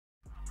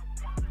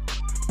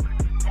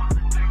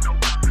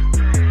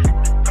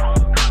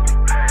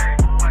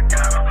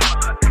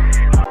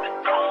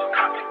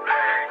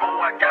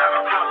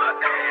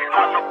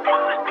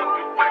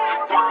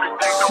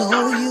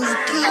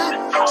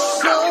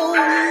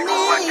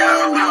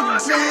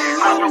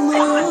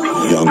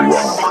Young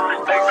Rock.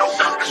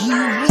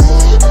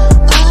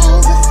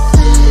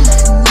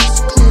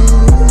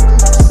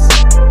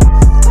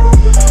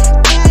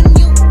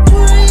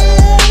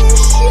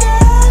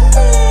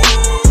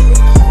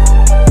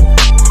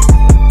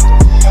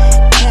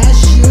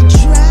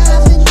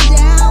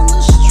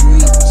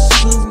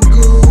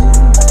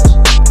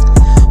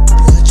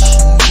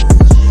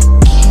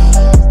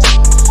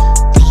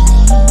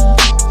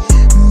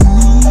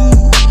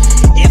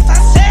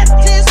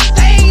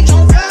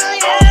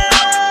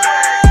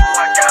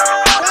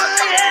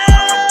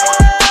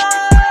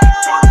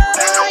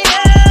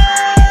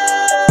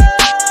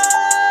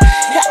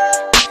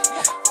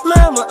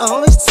 Mama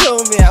always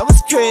told me I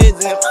was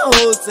crazy. My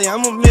hoes say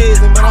I'm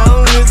amazing, but I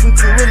don't listen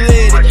to a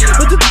lady.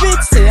 But the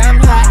bitch say I'm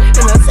hot,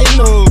 and I say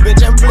no,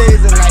 bitch, I'm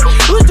blazing. Like,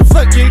 what the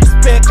fuck you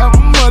expect? I'm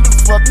a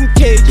motherfucking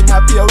Cajun. I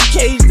feel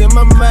caged in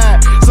my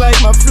mind. It's like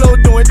my flow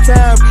doing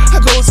time. I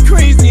goes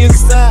crazy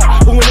inside,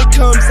 but when it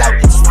comes out,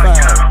 it's fine.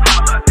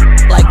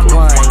 Like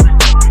wine.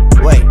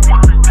 Wait,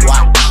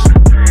 watch.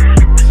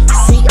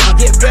 See, I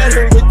get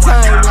better with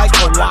time, like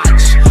a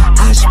watch.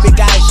 I speak,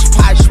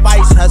 I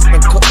spice,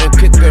 husband cooking,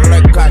 cooking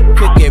like I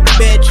cook it,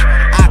 bitch.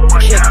 I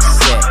kick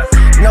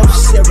it. No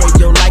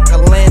cereal like a